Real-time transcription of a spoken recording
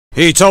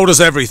He told us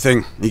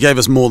everything. He gave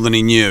us more than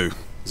he knew.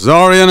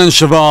 Zarian and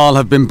Cheval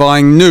have been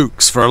buying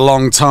nukes for a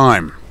long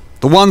time.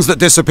 The ones that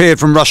disappeared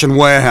from Russian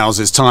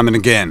warehouses time and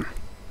again.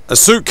 A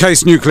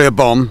suitcase nuclear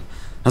bomb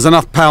has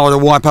enough power to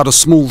wipe out a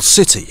small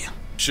city.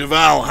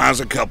 Cheval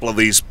has a couple of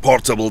these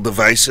portable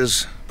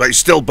devices, but he's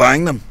still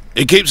buying them.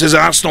 He keeps his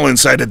arsenal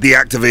inside a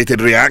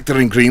deactivated reactor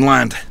in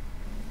Greenland.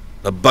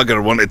 The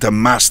bugger wanted to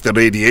mask the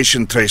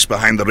radiation trace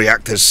behind the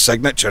reactor's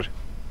signature.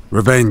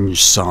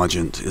 Revenge,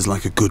 Sergeant, is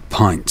like a good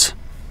pint.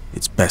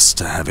 It's best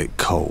to have it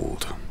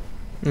cold.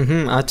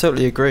 I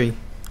totally agree.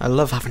 I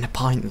love having a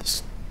pint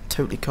that's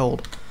totally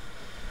cold.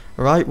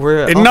 Right,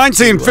 we're in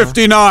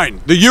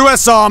 1959, the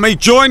US Army,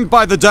 joined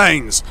by the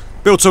Danes,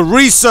 built a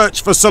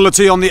research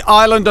facility on the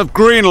island of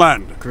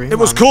Greenland. It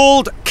was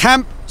called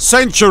Camp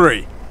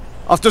Century.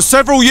 After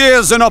several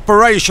years in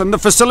operation, the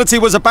facility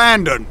was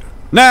abandoned.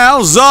 Now,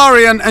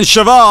 Zarian and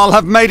Cheval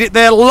have made it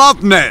their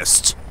love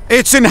nest.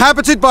 It's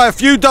inhabited by a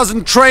few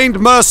dozen trained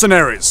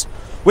mercenaries.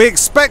 We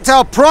expect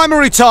our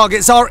primary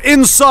targets are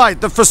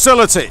inside the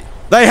facility.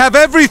 They have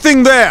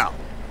everything there.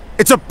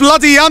 It's a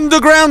bloody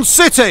underground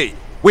city.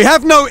 We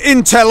have no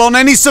intel on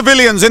any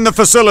civilians in the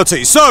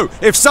facility, so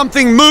if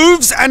something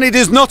moves and it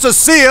is not a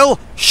SEAL,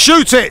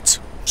 shoot it.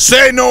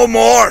 Say no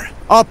more.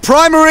 Our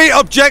primary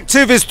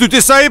objective is to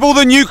disable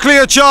the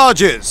nuclear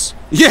charges.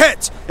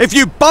 Yet, if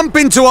you bump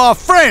into our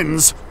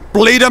friends,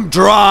 bleed them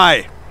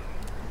dry.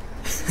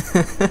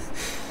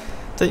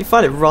 Don't you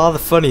find it rather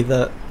funny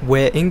that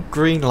we're in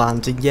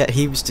Greenland and yet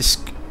he was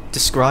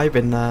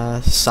describing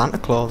Santa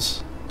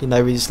Claus? You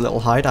know, his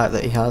little hideout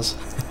that he has.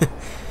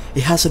 He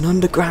has an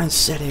underground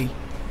city.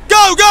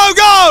 Go, go,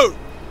 go!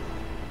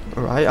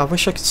 Alright, I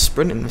wish I could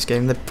sprint in this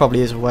game. There probably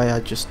is a way, I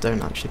just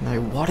don't actually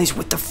know. What is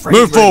with the frame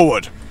Move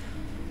forward!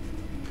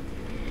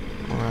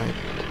 Alright.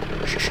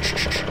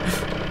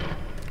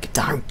 Get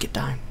down, get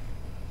down.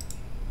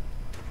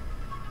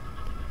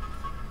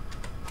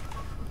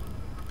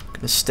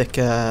 Gonna stick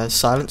a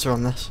silencer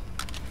on this.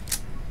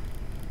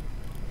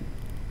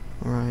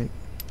 Alright.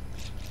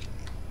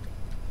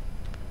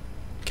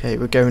 Okay,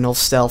 we're going all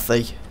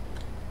stealthy.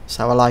 That's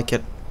how I like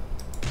it.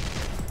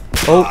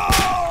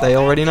 Oh, they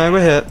already know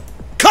we're here.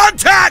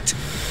 Contact!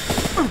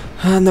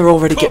 And they're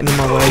already getting in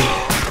my way.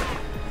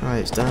 Right,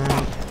 it's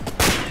down.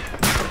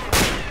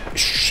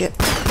 Shit.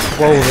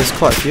 Whoa, there's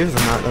quite a few of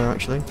them out there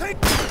actually.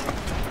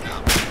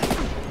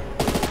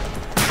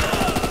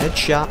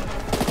 Headshot.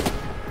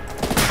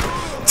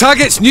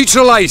 Targets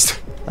neutralized.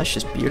 That's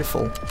just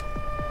beautiful.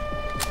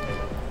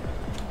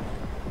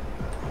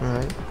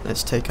 Alright,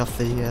 let's take off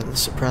the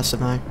suppressor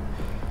now.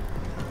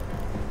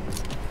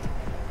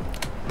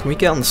 Can we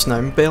get on the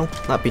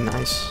snowmobile? That'd be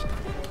nice.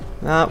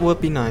 That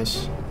would be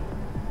nice.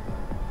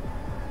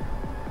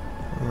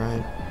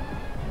 Alright.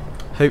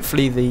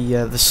 Hopefully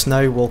the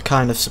snow will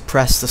kind of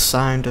suppress the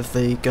sound of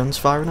the guns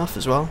firing off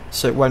as well,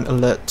 so it won't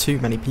alert too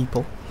many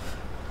people.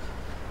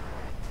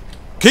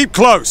 Keep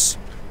close!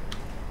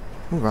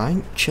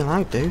 Alright, chill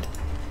out, dude.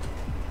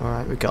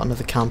 Alright, we've got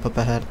another camp up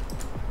ahead.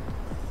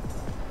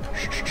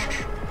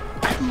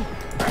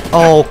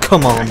 Oh,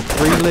 come on,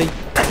 really?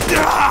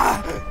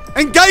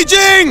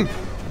 Engaging!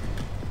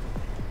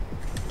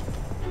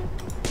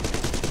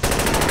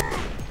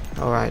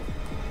 Alright.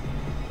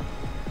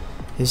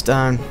 He's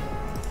down.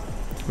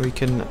 We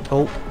can...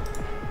 Oh.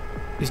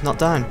 He's not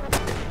down.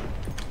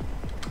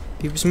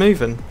 He was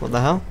moving. What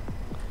the hell?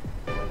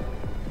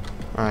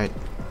 Alright.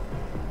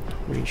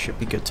 We should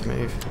be good to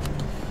move.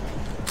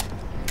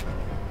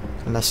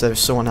 Unless there's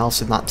someone else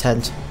in that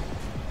tent.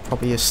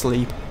 Probably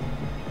asleep.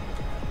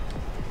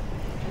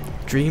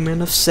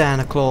 Dreaming of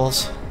Santa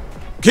Claus.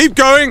 Keep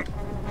going!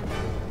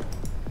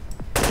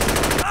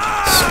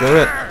 Screw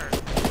it.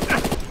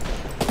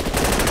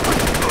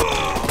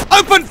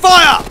 Open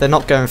fire! They're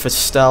not going for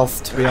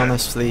stealth, to be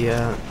honest,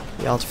 the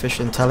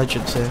artificial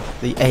intelligence here.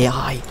 The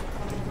AI.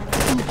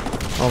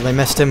 Oh, they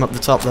messed him up the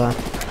top there.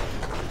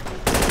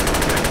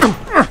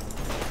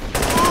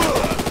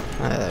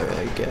 There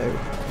we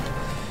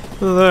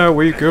go. There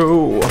we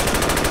go.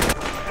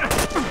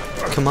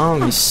 Come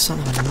on, you son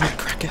of a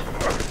nutcracker.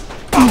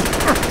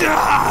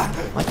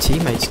 My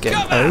teammate's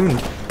getting owned.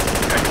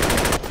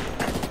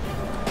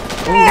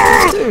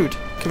 Oh, dude,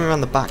 coming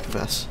around the back of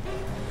us.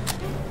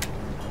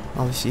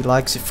 Obviously he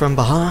likes it from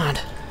behind.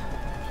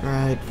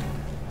 Right.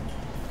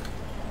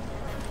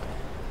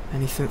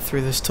 Anything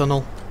through this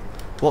tunnel?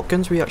 What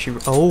guns we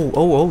actually...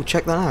 Oh,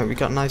 check that out. We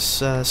got a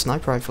nice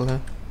sniper rifle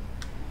here.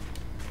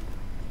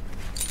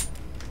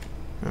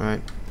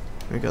 Alright.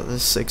 We got the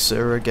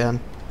 6.0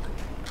 again.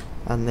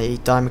 And the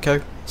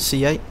Dymaco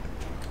C8.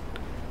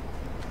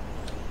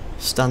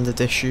 Standard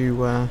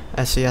issue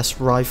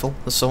SAS rifle,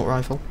 assault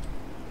rifle.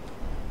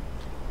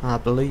 I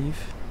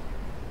believe.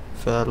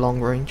 For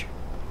long range.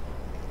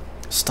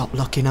 Stop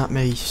looking at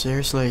me,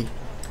 seriously.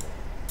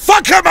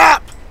 Fuck him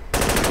up!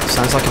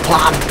 Sounds like a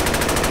plan.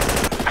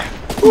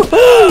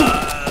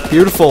 Woohoo!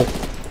 Beautiful.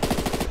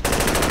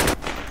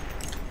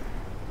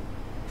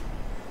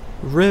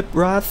 Rip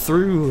right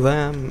through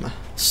them.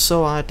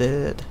 So I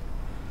did.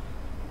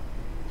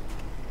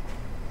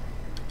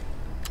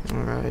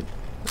 Alright.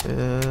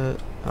 Oh,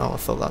 I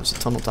thought that was a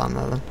tunnel down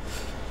there then.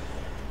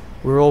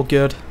 We're all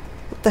good.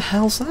 What the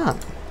hell's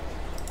that?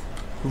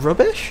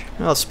 Rubbish?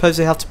 Oh, I suppose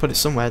they have to put it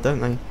somewhere,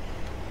 don't they?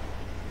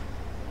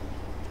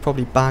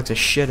 Probably bags of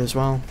shit as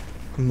well,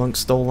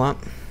 amongst all that.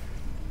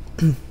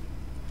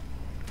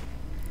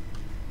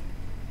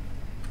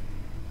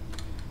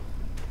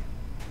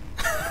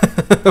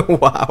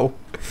 Wow.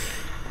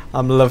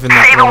 I'm loving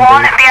that. Saber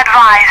 1, be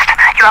advised.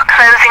 You are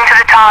closing to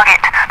the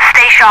target.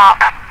 Stay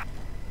sharp.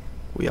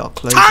 We are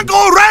closing.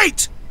 Tango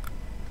right!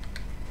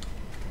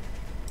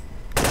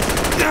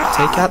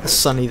 Take out the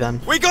Sunny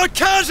then. We got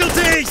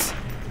casualties!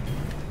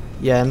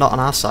 Yeah, not on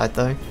our side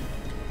though.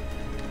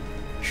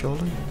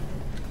 Surely.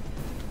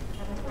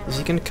 Is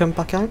he gonna come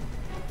back out?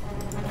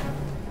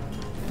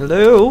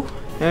 Hello?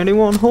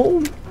 Anyone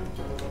home?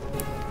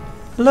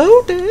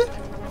 Hello there?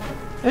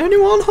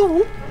 Anyone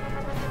home?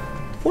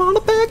 Want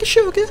a bag of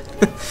sugar?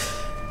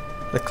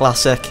 The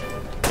classic.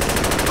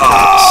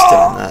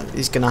 Still in there.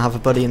 He's gonna have a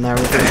buddy in there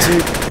with him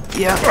too.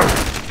 Yeah.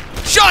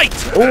 Shite!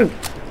 Oh!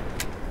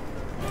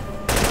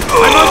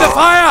 I'm under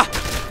fire!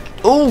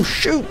 Oh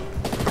shoot!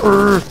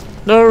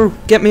 No!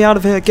 Get me out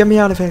of here! Get me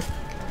out of here!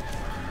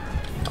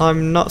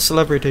 I'm not a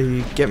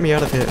celebrity. Get me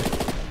out of here!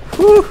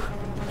 Whew!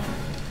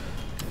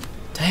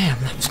 Damn,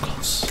 that was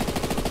close.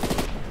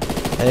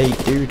 Hey,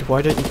 dude,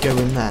 why don't you go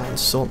in there and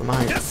sort them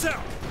out? Yes, sir!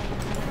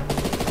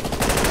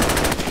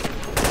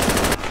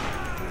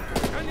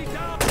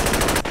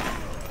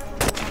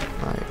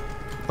 Right.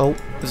 Oh,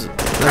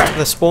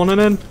 they're spawning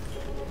in.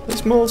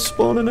 There's more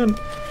spawning in.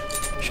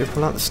 Should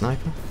pull out the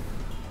sniper.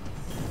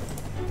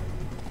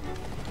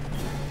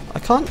 I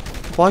can't.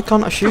 Why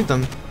can't I shoot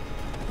them?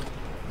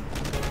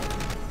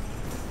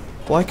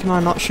 Why can I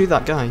not shoot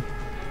that guy?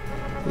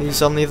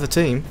 He's on the other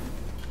team.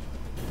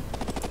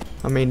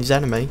 I mean, his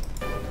enemy.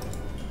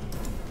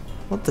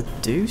 What the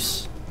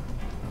deuce?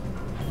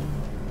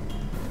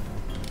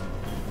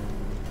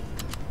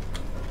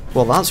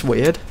 Well, that's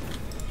weird.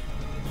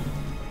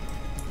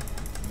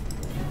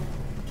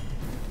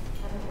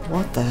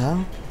 What the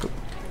hell?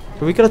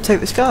 Are we gonna take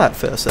this guy out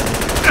first then?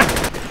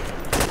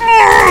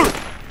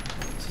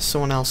 Is there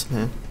someone else in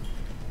here?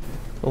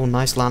 Oh,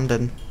 nice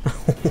landing.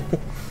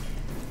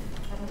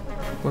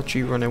 What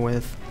you running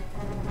with?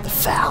 The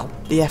F.E.A.R.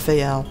 The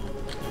F.E.A.R.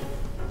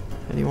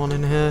 Anyone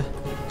in here?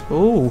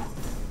 Oh,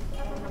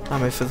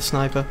 ammo for the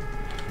sniper.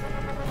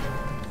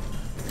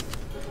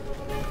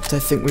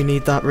 Don't think we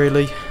need that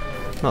really.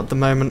 Not at the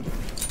moment.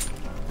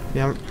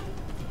 Yeah.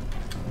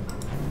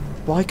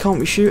 Why can't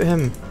we shoot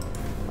him?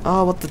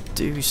 Oh, what the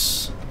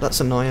deuce.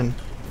 That's annoying.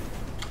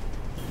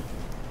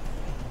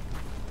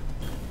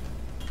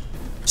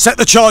 Set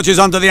the charges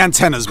under the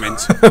antennas,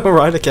 Mint.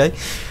 Right, okay.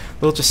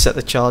 We'll just set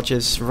the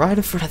charges right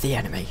in front of the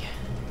enemy.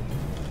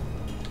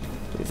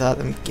 Without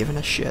them giving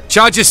a shit.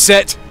 Charges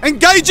set.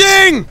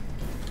 Engaging!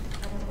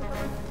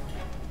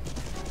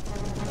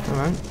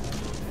 Alright.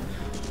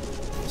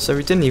 So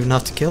we didn't even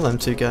have to kill them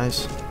two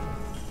guys.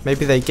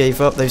 Maybe they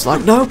gave up. They was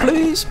like, no,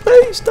 please,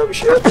 please, don't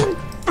shoot me.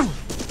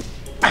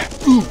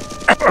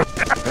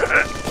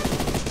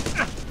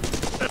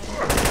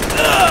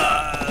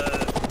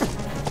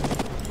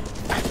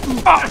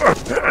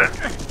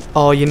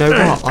 Oh, you know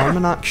what? I'm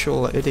an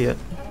actual idiot.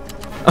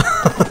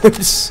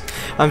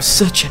 I'm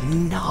such a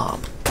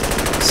knob.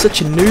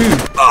 Such a noob.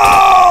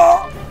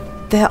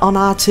 They're on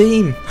our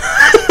team.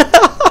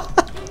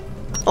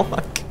 Oh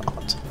my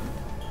god.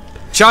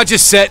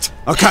 Charges set.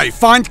 Okay,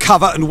 find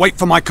cover and wait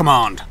for my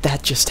command.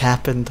 That just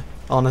happened.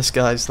 Honest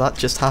guys, that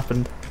just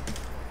happened.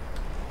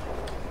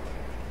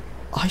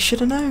 I should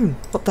have known.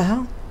 What the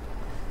hell?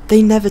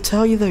 They never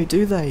tell you though,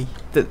 do they?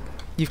 That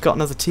you've got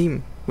another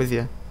team with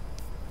you.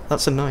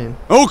 That's annoying.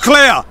 All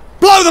clear!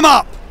 Blow them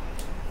up!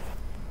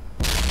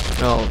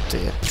 Oh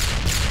dear.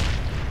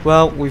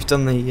 Well, we've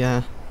done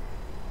the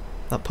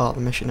that part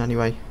of the mission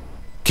anyway.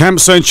 Camp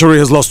Century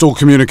has lost all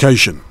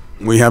communication.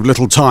 We have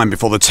little time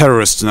before the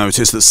terrorists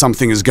notice that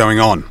something is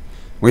going on.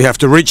 We have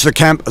to reach the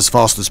camp as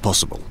fast as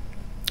possible.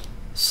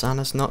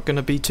 Santa's not going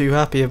to be too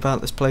happy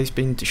about this place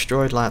being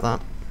destroyed like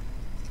that.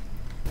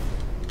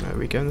 Are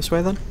we going this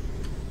way then?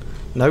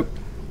 Nope.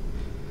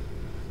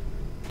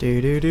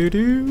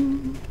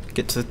 Do.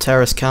 Get to the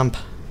terrorist camp.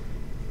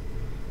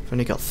 I've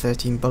only got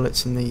 13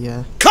 bullets in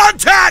the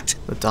Contact!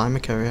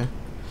 dimer carrier.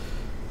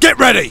 Get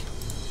ready!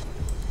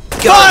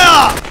 Go!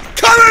 Fire!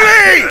 Cover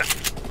me!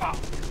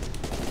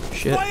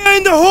 Shit. Fire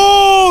in the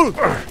hole!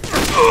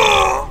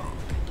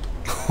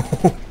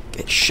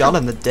 Get shot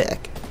in the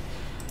dick.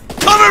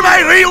 Cover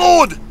me,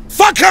 reload!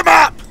 Fuck him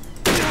up!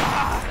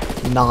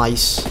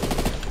 Nice.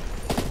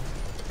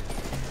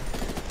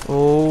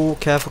 Oh,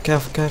 careful,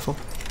 careful, careful.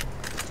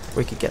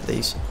 We could get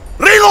these.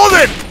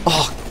 Reloading!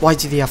 Oh, why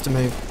did he have to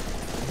move?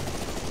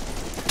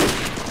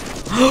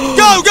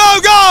 Go, go,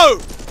 go!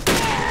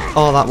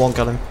 Oh, that one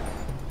got him.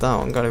 That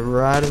one got him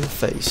right in the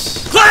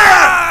face. Clear!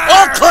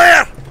 All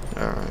clear!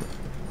 Alright.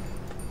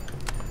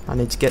 I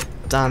need to get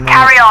down there.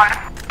 Carry on.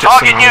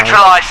 Target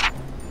neutralized.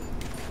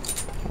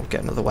 I'll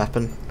get another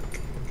weapon.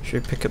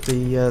 Should we pick up the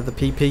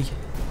PP?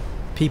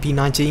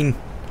 PP-19.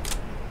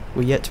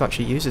 We're yet to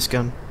actually use this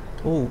gun.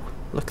 Oh,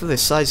 look at the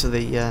size of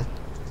the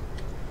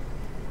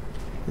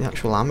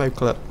actual ammo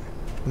clip.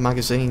 The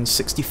magazine,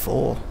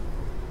 64.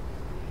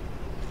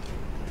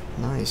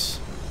 Nice.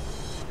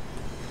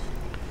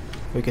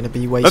 We're going to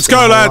be wasting. Let's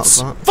go,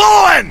 lads!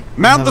 Falling!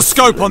 Mount the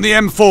scope on the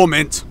M4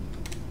 mint.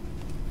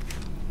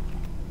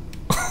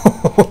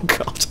 Oh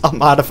god,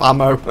 I'm out of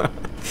ammo.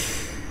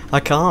 I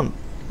can't.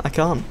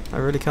 I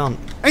really can't.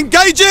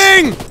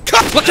 Engaging!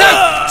 Look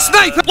out!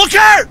 Sniper! Look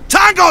out!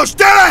 Tango's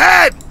dead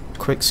ahead!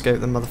 Quick scope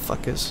the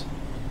motherfuckers.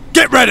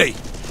 Get ready!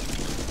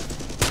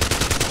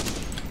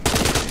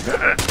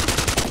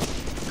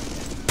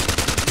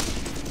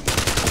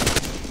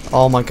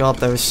 Oh my god,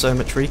 there is so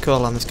much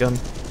recoil on this gun.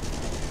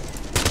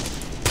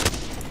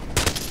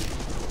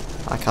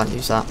 I can't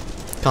use that.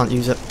 Can't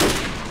use it.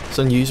 It's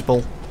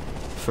unusable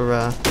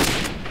for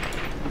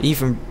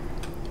even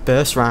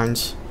burst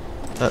rounds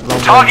at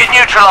long Target range.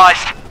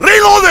 neutralized.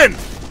 Reloading!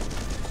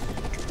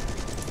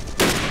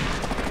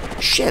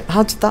 Shit,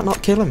 how did that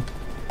not kill him?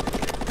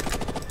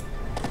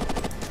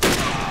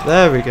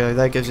 There we go,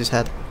 there goes his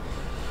head.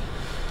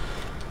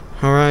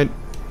 Alright.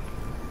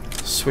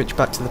 Switch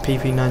back to the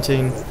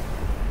PP-19.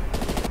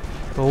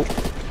 Oh.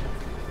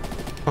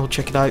 Oh,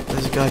 check it out.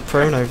 There's a guy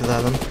prone over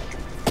there then.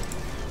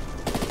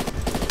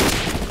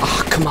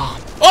 Oh, come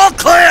on. All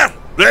clear!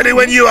 Ready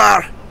when you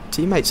are!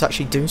 Teammates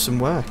actually doing some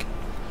work.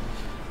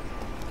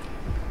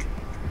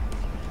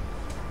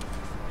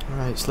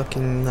 Alright, it's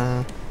looking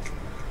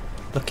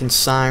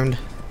sound.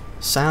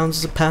 Sounds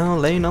as a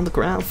pound laying on the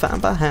ground,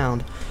 found by a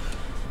hound.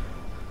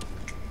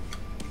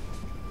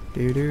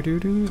 Do do do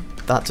do.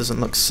 That doesn't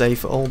look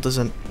safe at all, does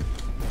it?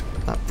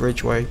 That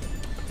bridgeway.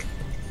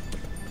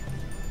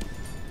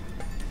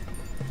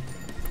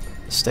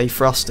 Stay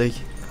frosty.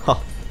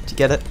 Ha! Did you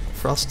get it?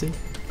 Frosty?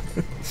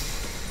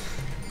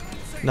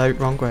 No,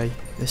 wrong way.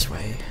 This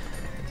way.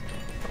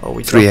 Oh,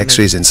 we 3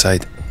 X-rays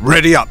inside.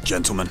 Ready up,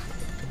 gentlemen.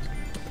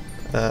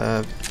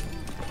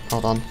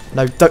 Hold on.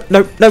 No, don't,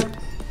 no, no!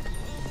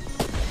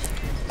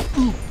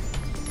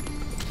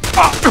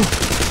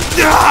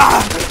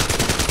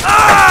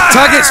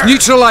 Targets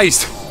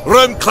neutralized.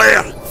 Room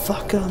clear!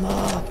 Fuck 'em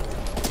up!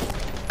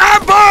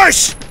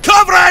 Ambush!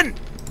 Covering!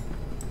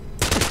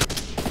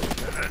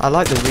 I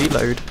like the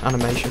reload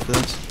animation for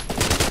this.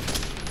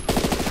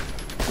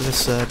 For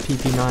this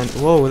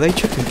PP9. Whoa, are they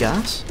chucking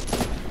gas?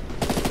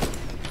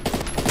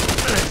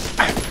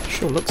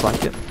 Sure looks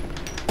like it.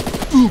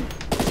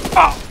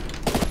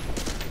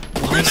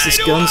 Why is this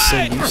gun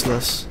so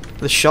useless?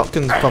 The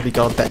shotgun's probably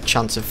got a better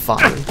chance of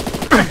firing.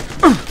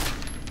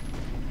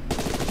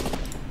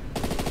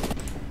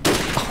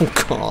 Oh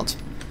god.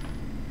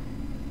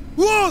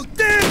 Whoa,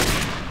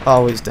 damn!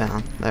 Oh, he's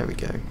down. There we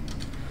go.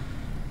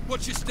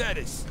 What's your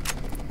status?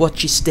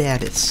 What's your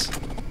status?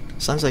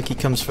 Sounds like he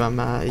comes from,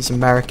 he's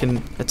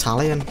American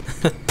Italian.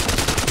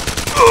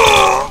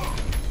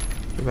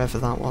 Whoever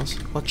that was.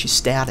 What's your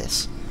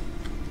status?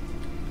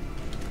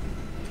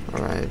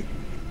 Alright.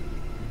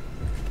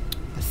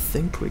 I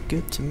think we're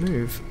good to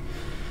move.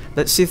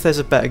 Let's see if there's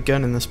a better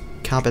gun in this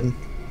cabin.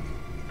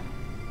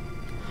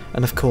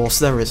 And of course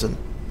there isn't.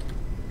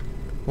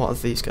 What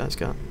have these guys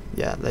got?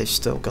 Yeah, they've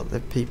still got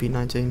the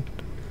PP-19.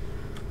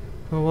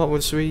 Well, what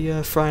was we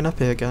frying up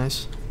here,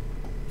 guys?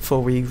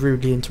 Before we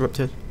rudely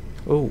interrupted.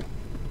 Oh.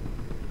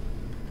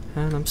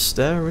 And I'm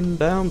staring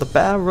down the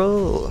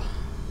barrel.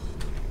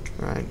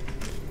 Right.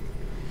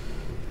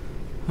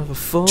 Of a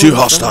full 2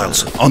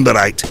 hostiles, on the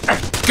right.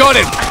 Got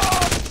him!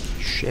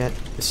 Shit,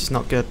 this is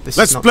not good. This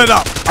Let's is not split good.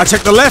 up. I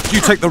take the left, you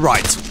take the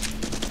right.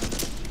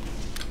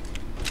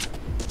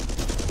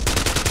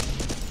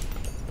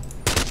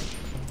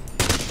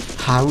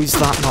 How is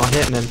that not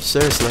hitting him?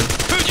 Seriously.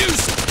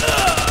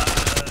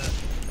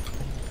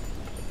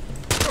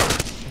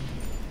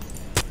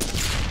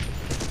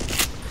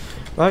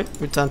 Right,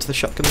 we're down to the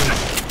shotgun then.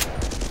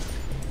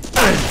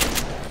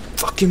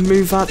 Fucking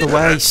move out the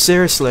way,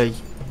 seriously.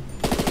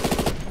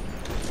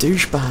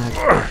 Douchebag.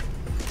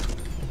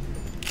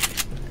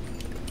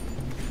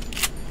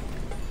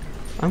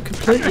 I'm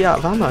completely out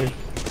of ammo.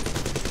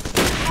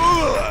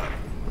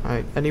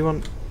 Right,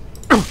 anyone?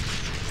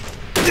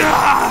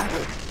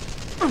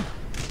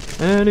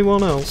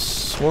 Anyone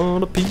else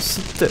want a piece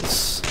of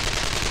this?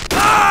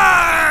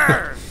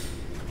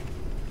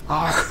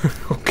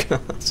 Oh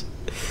god.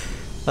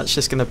 That's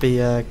just going to be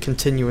a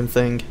continuing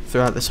thing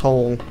throughout this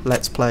whole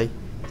Let's Play.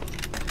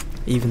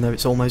 Even though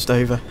it's almost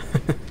over.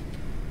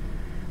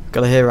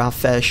 Gotta hear our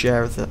fair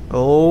share of the...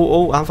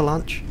 Oh,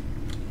 avalanche.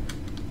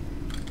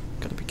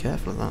 Gotta be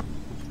careful of that.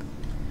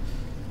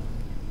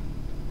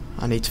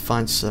 I need to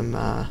find some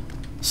ammo.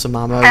 There's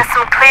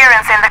some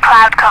clearance in the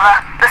cloud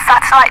cover. The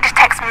satellite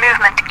detects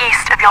movement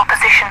east of your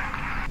position.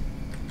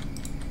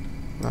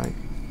 Right.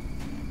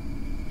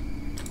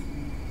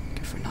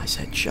 Go for a nice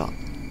headshot.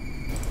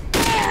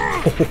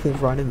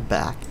 Right in the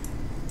back.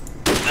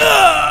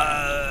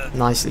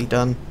 Nicely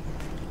done.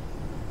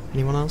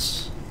 Anyone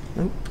else?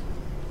 Nope.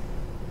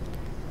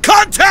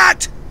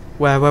 Contact!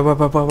 Where? Go,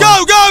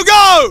 go,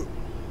 go!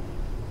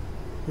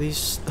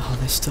 These... Oh,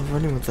 they're still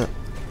running with it.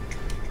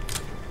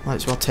 Might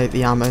as well take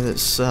the ammo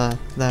that's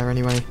there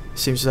anyway.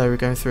 Seems as though we're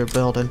going through a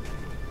building.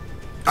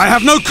 I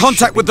have no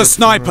contact with the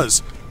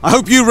snipers. I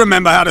hope you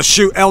remember how to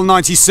shoot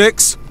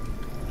L96.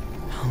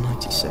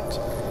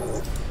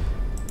 L96.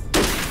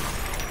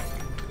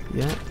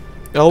 Yeah.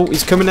 Oh,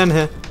 he's coming in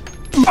here.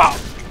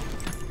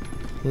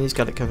 He's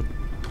got it covered.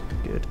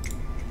 Good.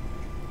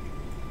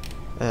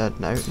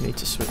 No, need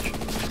to switch.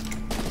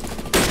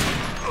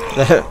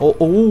 There. Oh,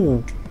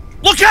 oh.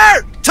 Look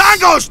out!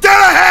 Tango's dead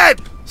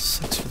ahead!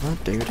 Sucks for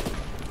that dude.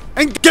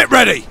 And get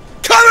ready!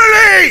 Cover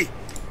me!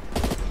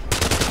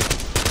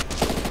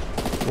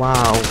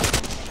 Wow.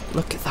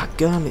 Look at that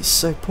gun, it's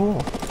so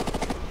poor.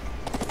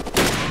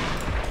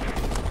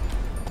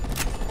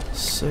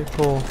 So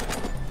poor.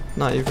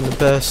 Not even the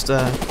burst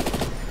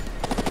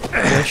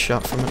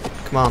shot from it.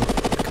 Come on.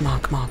 Come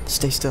on, come on.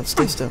 Stay still,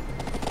 stay still.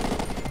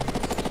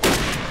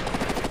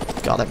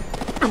 Got him.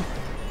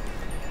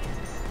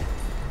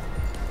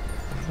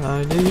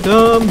 I need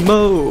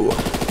ammo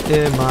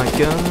in my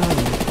gun.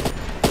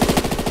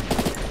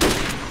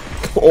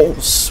 Oh,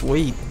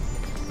 sweet.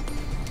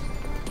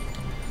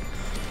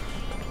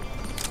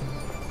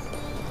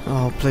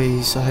 Oh,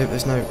 please. I hope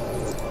there's no...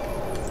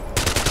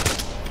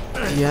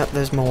 Yep,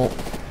 there's more.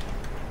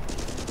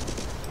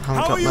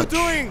 Haven't got much.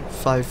 Doing?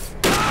 5.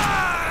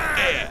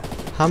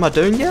 How am I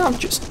doing? Yeah, I'm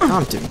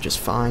doing just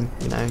fine.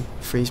 You know,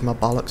 freeze my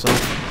bollocks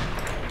off.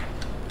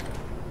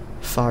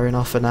 Firing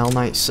off an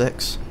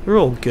L96. We're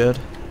all good.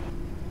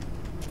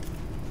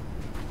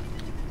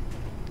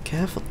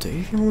 Careful,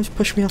 dude. You almost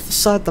pushed me off the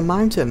side of the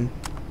mountain.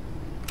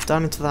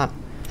 Down into that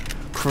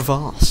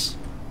crevasse.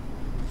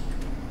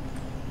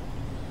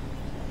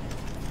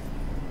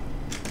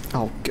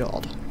 Oh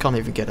god. Can't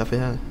even get up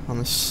here on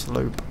this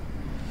slope.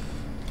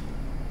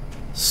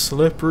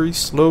 Slippery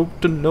slope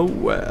to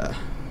nowhere.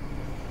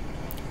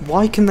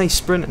 Why can they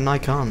sprint and I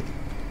can't?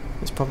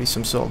 There's probably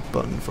some sort of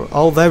button for it.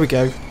 Oh, there we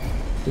go.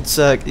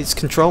 It's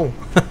control.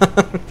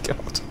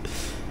 God.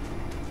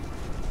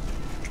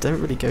 Don't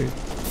really go.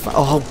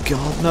 Oh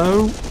god,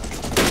 no.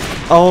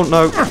 Oh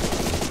no.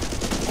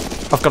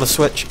 I've got to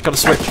switch. Got to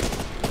switch.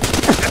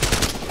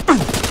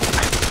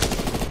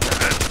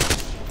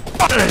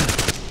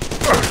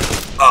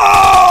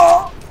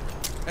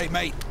 Hey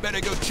mate, better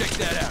go check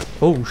that out.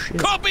 Oh shit.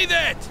 Copy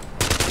that.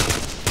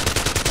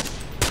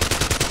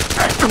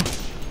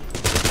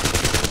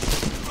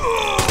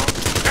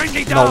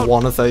 Not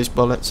one of those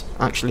bullets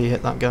actually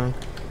hit that guy.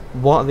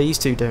 What are these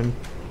two doing?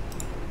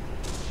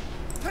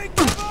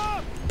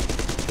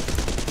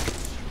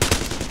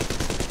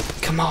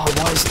 Come on,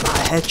 why isn't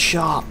that a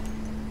headshot?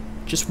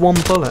 Just one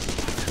bullet.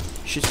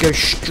 Should go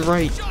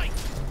straight.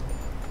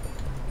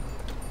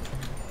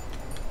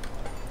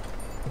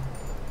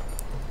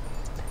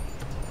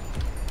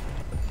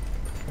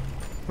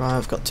 Right,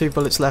 I've got 2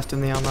 bullets left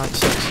in the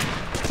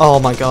L96.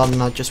 Oh my god,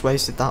 and I just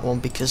wasted that one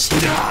because he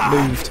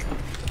moved.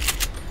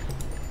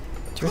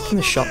 Do you reckon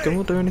the shotgun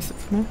will do anything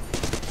for me?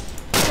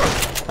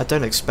 I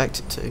don't expect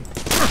it to.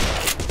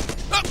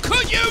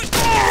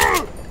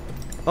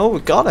 Oh,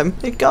 we got him!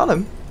 We got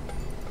him!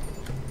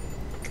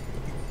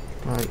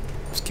 Right,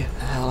 let's get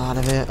the hell out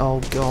of here.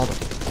 Oh god.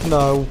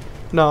 No.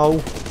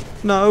 No.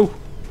 No.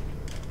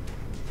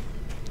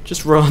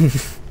 Just run.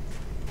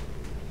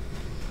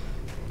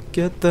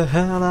 Get the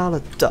hell out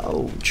of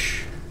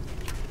Dodge.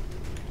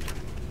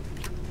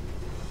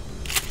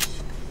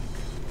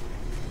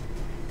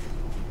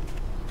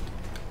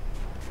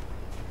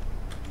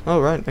 Oh,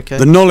 right, okay.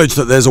 The knowledge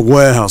that there's a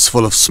warehouse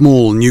full of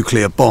small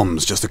nuclear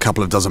bombs just a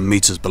couple of dozen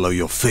meters below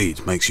your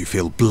feet makes you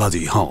feel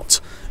bloody hot,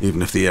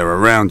 even if the air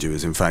around you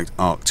is in fact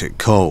Arctic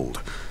cold.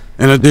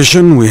 In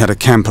addition, we had a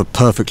camp of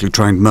perfectly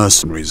trained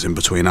mercenaries in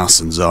between us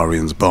and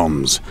Zarian's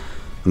bombs,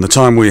 and the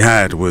time we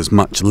had was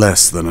much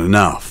less than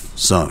enough,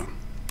 so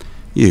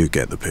you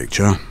get the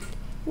picture.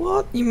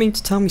 What? You mean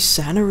to tell me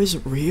Santa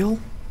isn't real?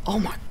 Oh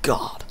my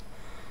god.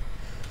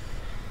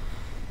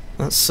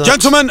 That sucks.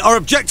 Gentlemen, our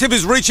objective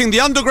is reaching the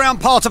underground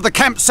part of the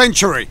camp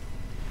sanctuary.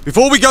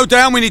 Before we go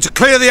down, we need to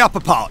clear the upper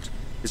part.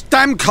 It's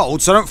damn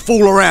cold, so don't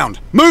fool around.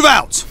 Move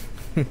out!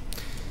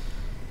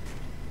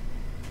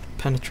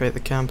 Penetrate the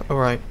camp.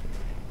 Alright.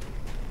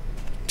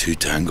 2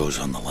 tangos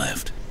on the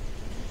left.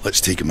 Let's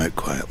take them out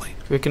quietly.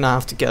 We're gonna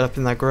have to get up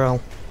in that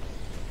grill.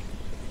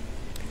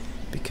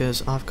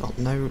 Because I've got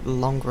no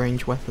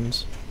long-range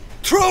weapons.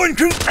 Throwing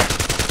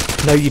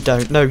No you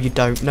don't, no you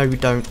don't, no you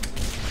don't.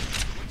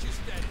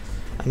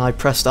 And I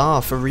pressed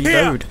R for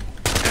reload.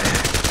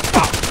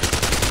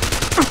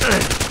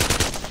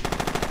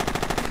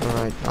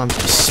 Alright, I'm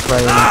just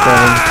spraying and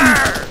burning.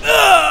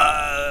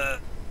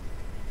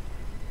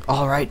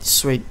 Alright,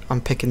 sweet.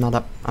 I'm picking that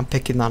up. I'm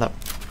picking that up.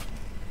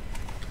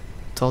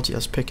 Told you I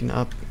was picking it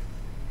up.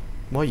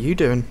 What are you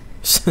doing?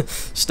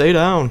 Stay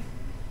down.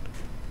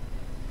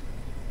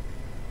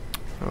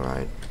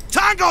 Alright.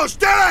 Tango's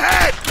dead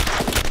ahead!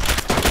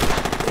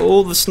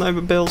 All the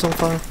snowmobiles on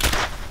fire.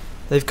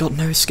 They've got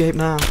no escape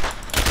now.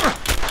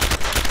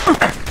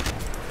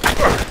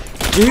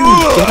 Dude,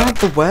 get out of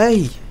the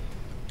way!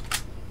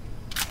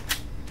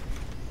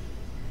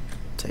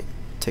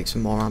 Take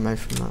some more ammo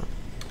from that.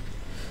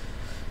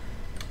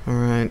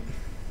 Alright.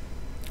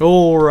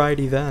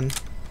 Alrighty then.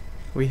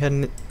 We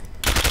heading it.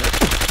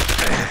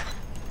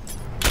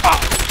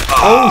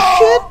 Oh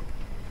shit!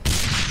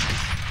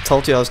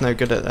 Told you I was no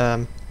good at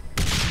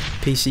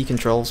PC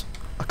controls.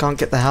 I can't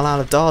get the hell out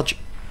of dodge.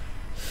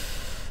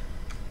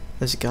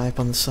 There's a guy up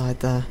on the side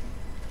there.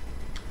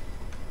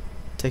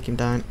 Take him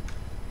down.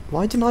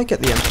 Why didn't I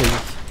get the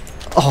MP?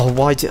 Oh,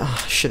 why did...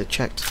 Oh, I should have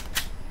checked.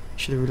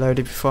 Should have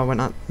reloaded before I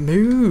went out.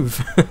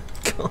 Move!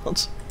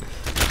 God.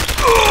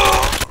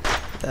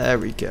 There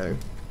we go.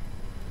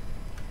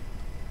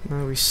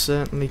 Now we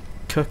certainly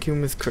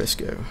cooking with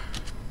Crisco.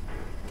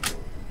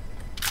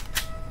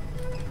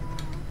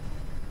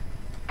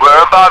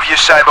 We're above you,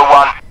 Sabre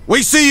 1.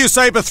 We see you,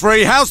 Sabre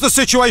 3. How's the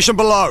situation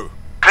below?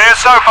 Clear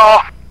so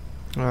far.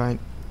 Alright.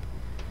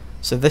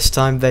 So this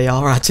time they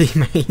are our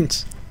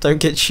teammates. Don't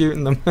get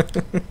shooting them.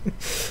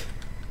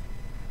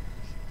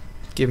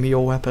 Give me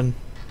your weapon.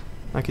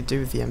 I could do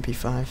with the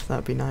MP5.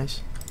 That'd be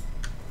nice.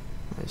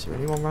 Is there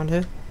anyone around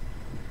here?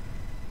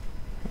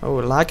 Oh,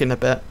 we're lagging a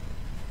bit.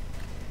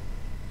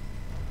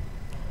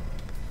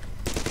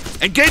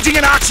 Engaging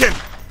in action!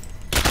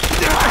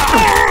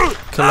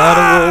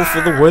 Collateral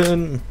for the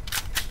win!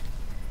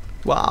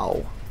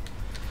 Wow.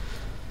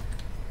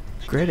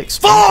 Great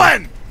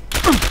explosion.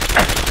 Fallen!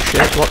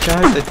 Shit, watch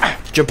out. They're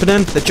jumping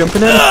in. They're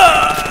jumping in.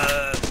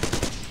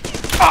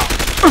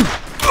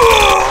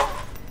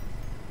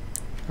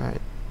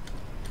 Right.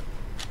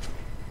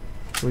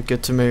 We're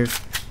good to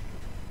move.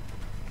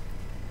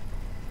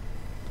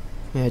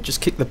 Yeah,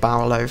 just kick the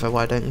barrel over,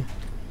 why don't you?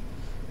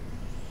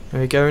 Are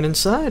we going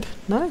inside?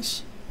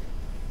 Nice.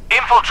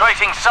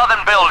 Infiltrating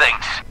southern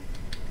buildings.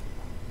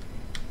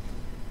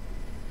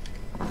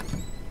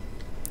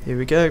 Here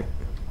we go.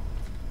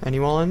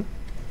 Anyone?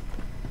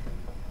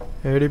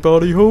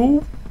 Anybody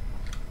home?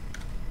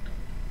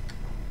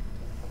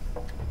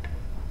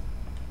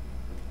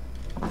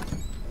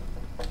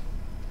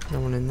 No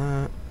one in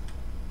there.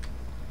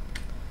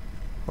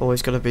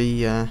 Always gotta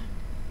be,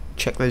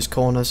 check those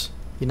corners.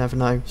 You never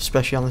know,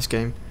 especially on this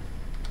game.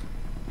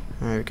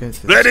 Alright, we're going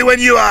through. Ready when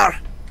you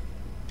are!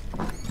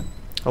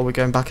 Oh, we're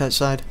going back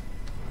outside.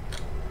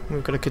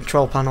 We've got a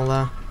control panel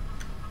there.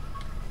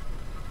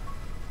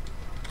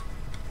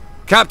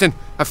 Captain,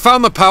 I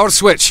found the power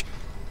switch.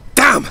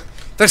 Damn!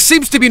 There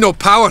seems to be no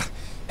power.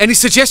 Any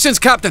suggestions,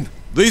 Captain?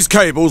 These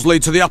cables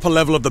lead to the upper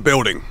level of the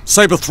building.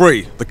 Sabre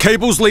 3, the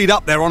cables lead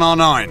up there on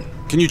R9.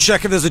 Can you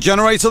check if there's a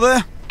generator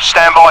there?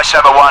 Stand by,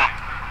 Sabre 1.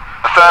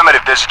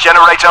 Affirmative, there's a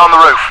generator on the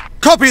roof.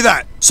 Copy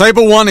that!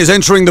 Sabre 1 is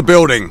entering the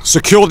building.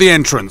 Secure the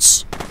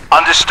entrance.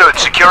 Understood,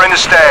 securing the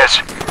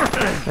stairs.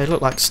 They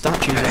look like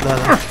statues up there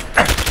though.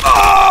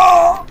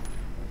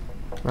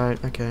 Right,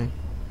 okay.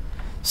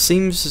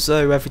 Seems as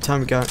though every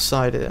time we go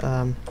outside it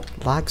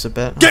lags a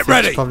bit. Get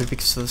ready! It's probably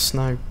because of the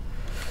snow.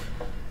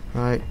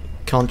 Right,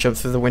 can't jump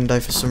through the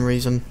window for some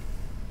reason.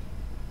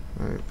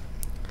 Right,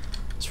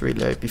 let's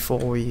reload before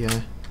we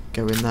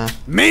go in there.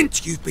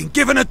 Mint, you've been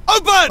given a...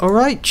 Open!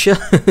 Alright, chill.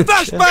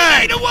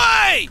 Flashbang!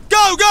 Away!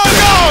 Go, go,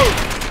 go!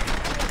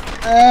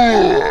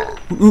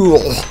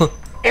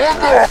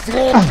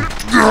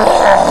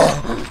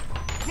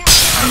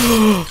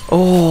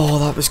 Oh,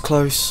 that was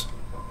close.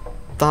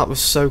 That was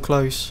so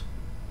close.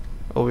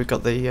 Oh, we've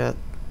got the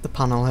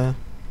panel here.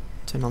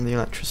 Turn on the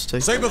electricity.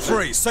 Sabre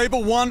 3, Sabre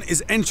 1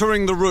 is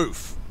entering the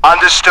roof.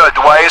 Understood,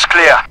 the way is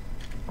clear.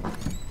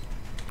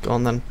 Go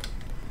on then.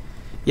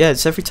 Yeah,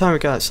 it's every time we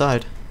go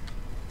outside.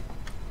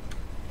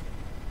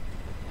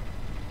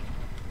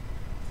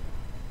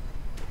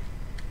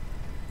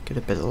 Get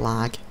a bit of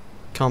lag.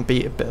 Can't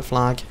beat a bit of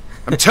lag.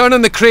 I'm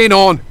turning the crane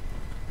on.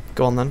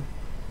 Go on then.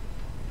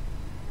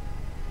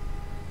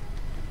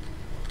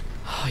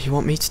 Oh, you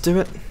want me to do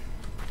it?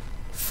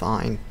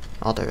 Fine,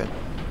 I'll do it.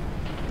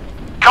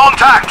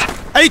 Contact!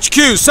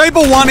 HQ,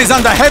 Sabre 1 is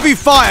under heavy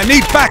fire.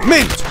 Need back,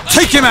 Mint.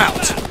 Take him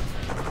out.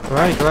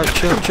 Right,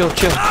 chill.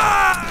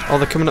 Oh,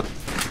 they're coming up.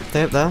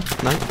 They're up there.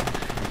 No.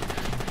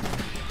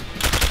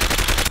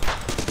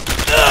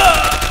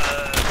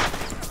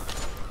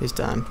 He's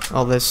down.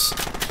 Oh, there's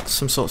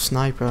some sort of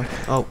sniper.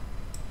 Oh.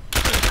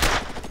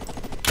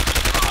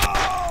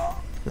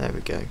 There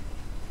we go.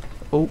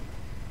 Oh.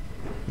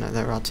 No,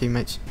 they're our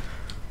teammates.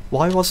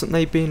 Why wasn't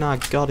they being our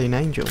guardian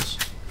angels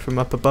from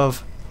up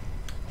above?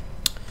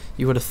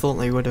 You would have thought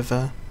they would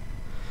have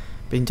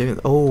been doing...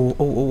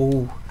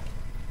 Oh.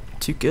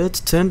 Too good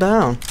to turn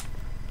down.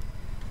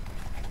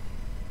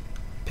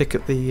 Pick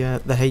up the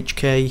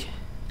HK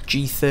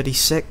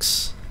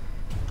G36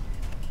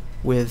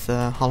 with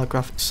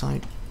holographic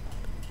sight.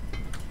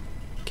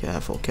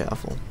 Careful.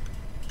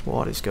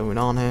 What is going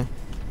on here?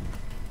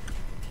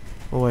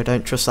 Oh, I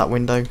don't trust that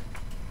window.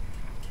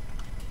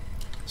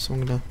 So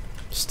I'm gonna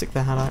stick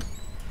their head out.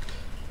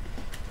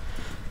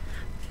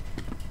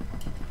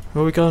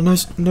 Oh, we got a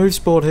nose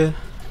board here.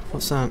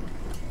 What's that?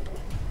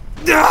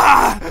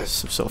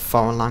 Some sort of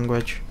foreign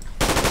language.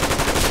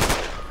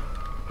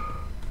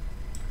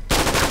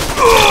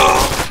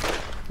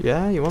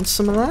 Yeah, you want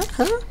some of that,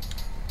 huh?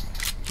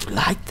 You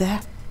like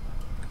that?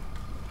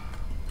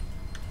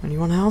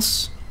 Anyone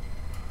else?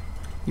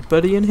 You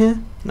buddy in here?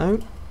 No?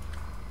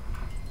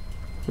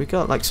 We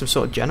got like some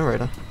sort of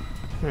generator.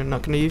 We're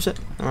not going to use it?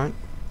 Alright.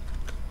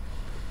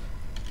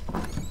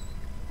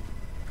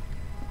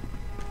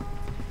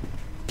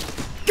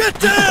 Get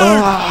down!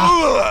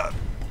 Oh.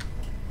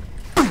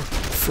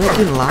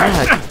 Freaking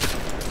lag.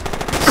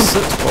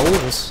 Such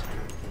balls.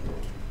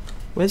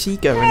 Where's he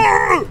going?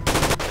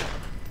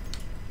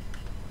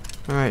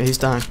 Alright, he's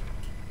down.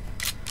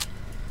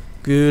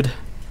 Good.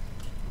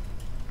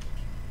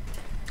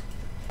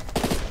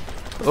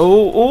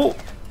 Oh!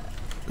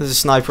 There's a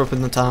sniper up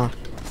in the tower.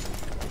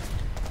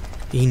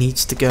 He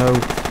needs to go.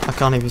 I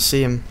can't even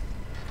see him.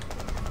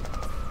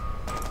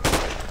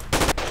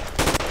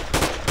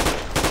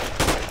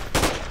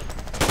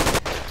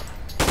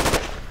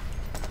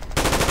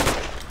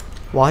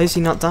 Why is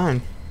he not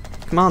down?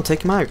 Come on,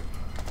 take him out.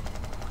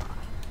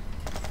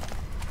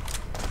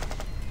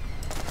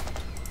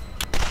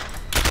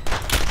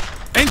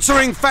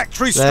 Entering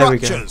factory There we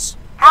go. structures.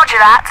 Roger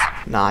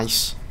that.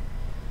 Nice.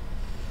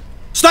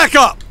 Stack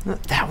up!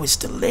 That was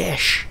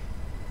delish.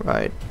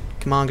 Right.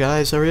 Come on,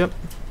 guys, hurry up.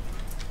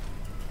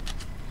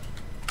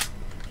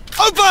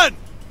 Open!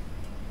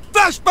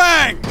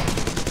 Flashbang!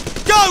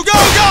 Go, go,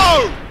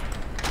 go!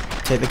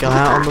 Take the guy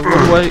out on the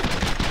runway.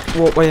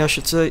 Walkway, I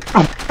should say.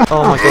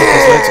 Oh my god,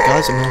 there's loads of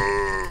guys in here.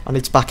 I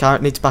need to back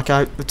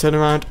out, The turn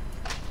around.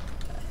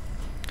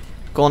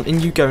 Go on, in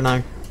you go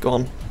now. Go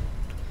on.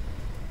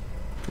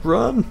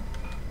 Run!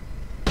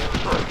 Get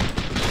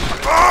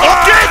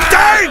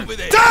down!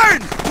 Down!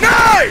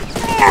 Now!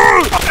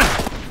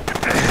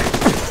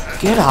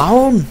 Get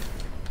on!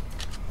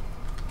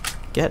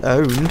 Get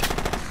owned.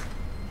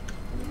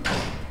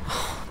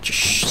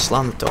 Just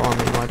slam the door on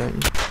me, why don't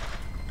you?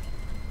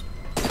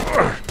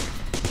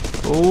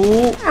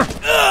 Oh!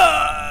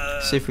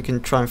 See if we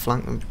can try and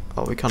flank them.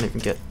 Oh, we can't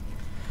even get.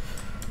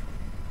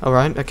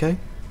 Alright, okay.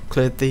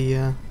 Cleared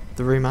the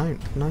room out.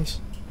 Nice.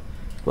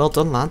 Well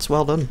done, lads.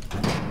 Well done.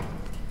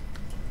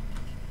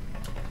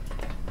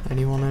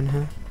 Anyone in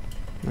here?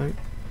 No.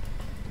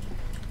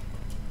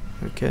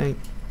 Okay.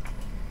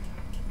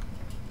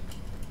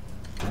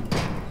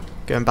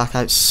 Going back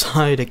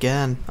outside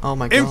again. Oh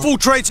my god.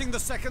 Infiltrating the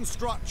second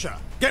structure.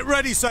 Get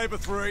ready, Sabre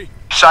 3.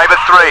 Sabre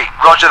 3,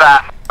 roger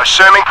that.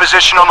 Assuming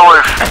position on the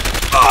roof.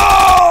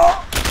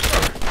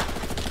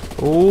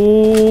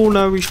 Oh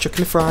no, he's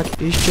chucking a frag.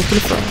 He's chucking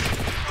a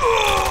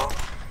frag.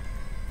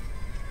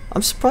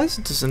 I'm surprised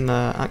it doesn't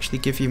actually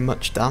give you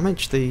much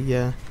damage,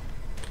 the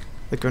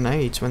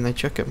grenades, when they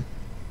chuck them.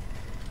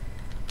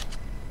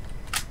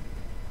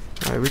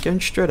 Right, are we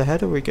going straight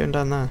ahead or are we going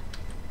down there?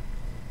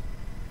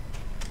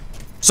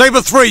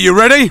 Sabre 3, you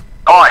ready?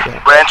 Aye,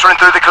 Yeah. we're entering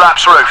through the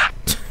collapsed roof.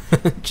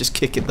 Just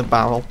kicking the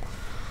barrel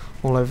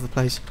all over the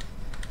place.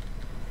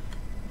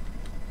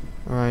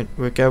 Alright,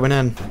 we're going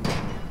in.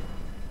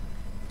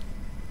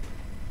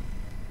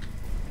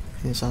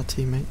 Here's our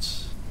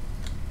teammates.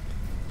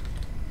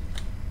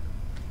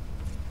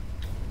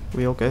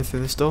 We all go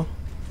through this door.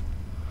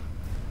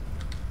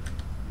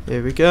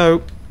 Here we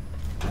go.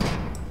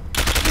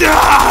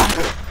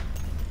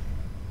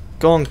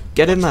 Go on,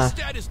 get in there.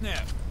 Status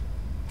now.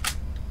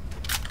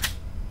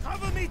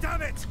 Cover me,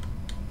 damn it!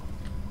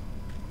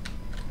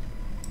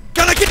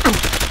 Gonna get.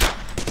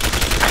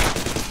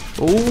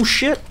 Oh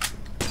shit!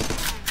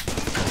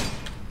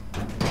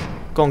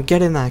 Go on,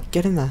 get in there,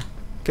 get in there.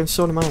 Go and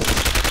sort him out.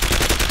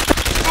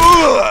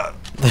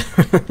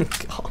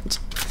 God.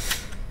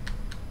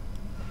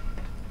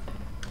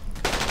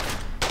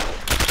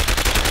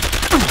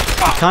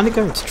 I'm kind of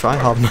going to try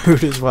hard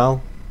mode as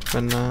well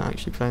when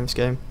actually playing this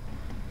game.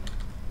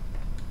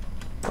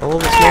 Oh,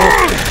 there's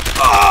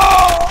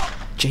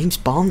more. James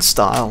Bond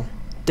style.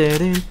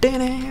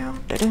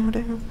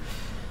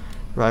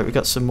 Right, we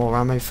got some more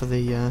ammo for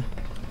the.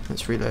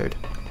 Let's reload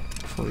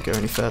before we go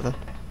any further.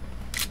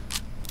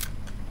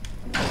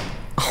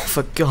 Oh,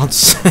 for God's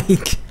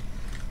sake!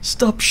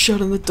 Stop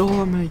shutting the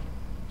door on me.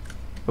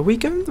 Are we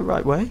going the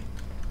right way?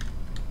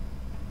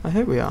 I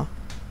hope we are.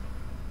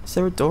 Is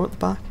there a door at the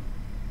back?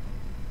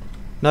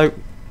 No.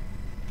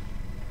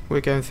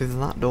 We're going through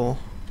that door,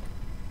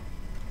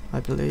 I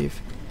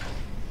believe.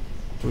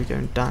 Are we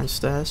going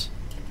downstairs?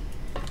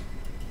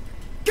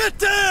 Get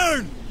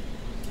down!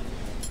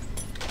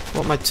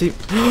 What, my team?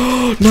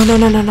 No, no,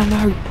 no, no, no,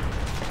 no!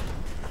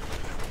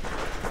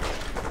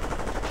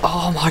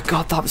 Oh my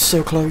god, that was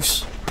so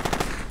close.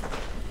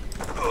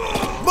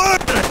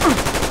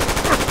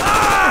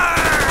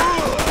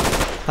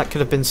 That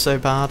could have been so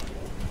bad.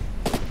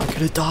 I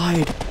could have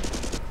died.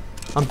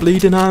 I'm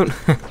bleeding out.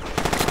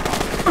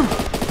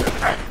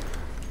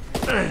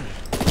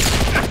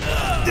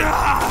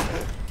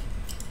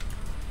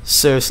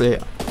 Seriously,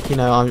 you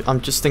know,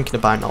 I'm just thinking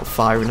about not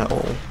firing at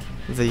all.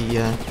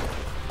 The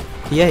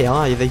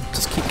AI, they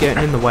just keep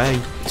getting in the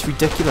way. It's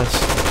ridiculous.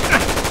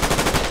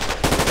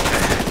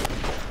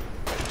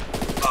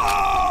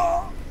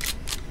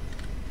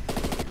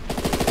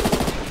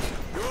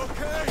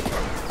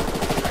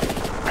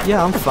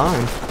 Yeah, I'm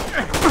fine.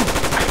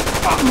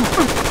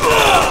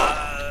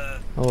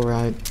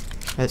 Alright,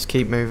 let's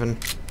keep moving.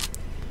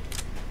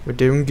 We're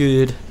doing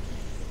good.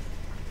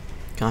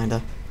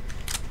 kinda.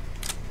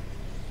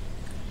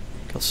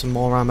 Got some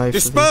more ammo for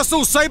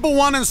Dispersal Sabre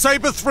 1 and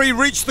Sabre 3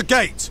 reach the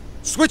gate.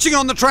 Switching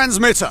on the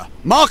transmitter.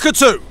 Marker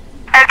 2.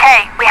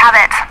 Okay, we have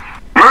it.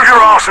 Move your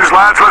asses,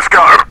 lads, let's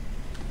go.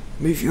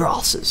 Move your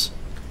asses.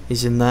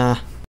 He's in there.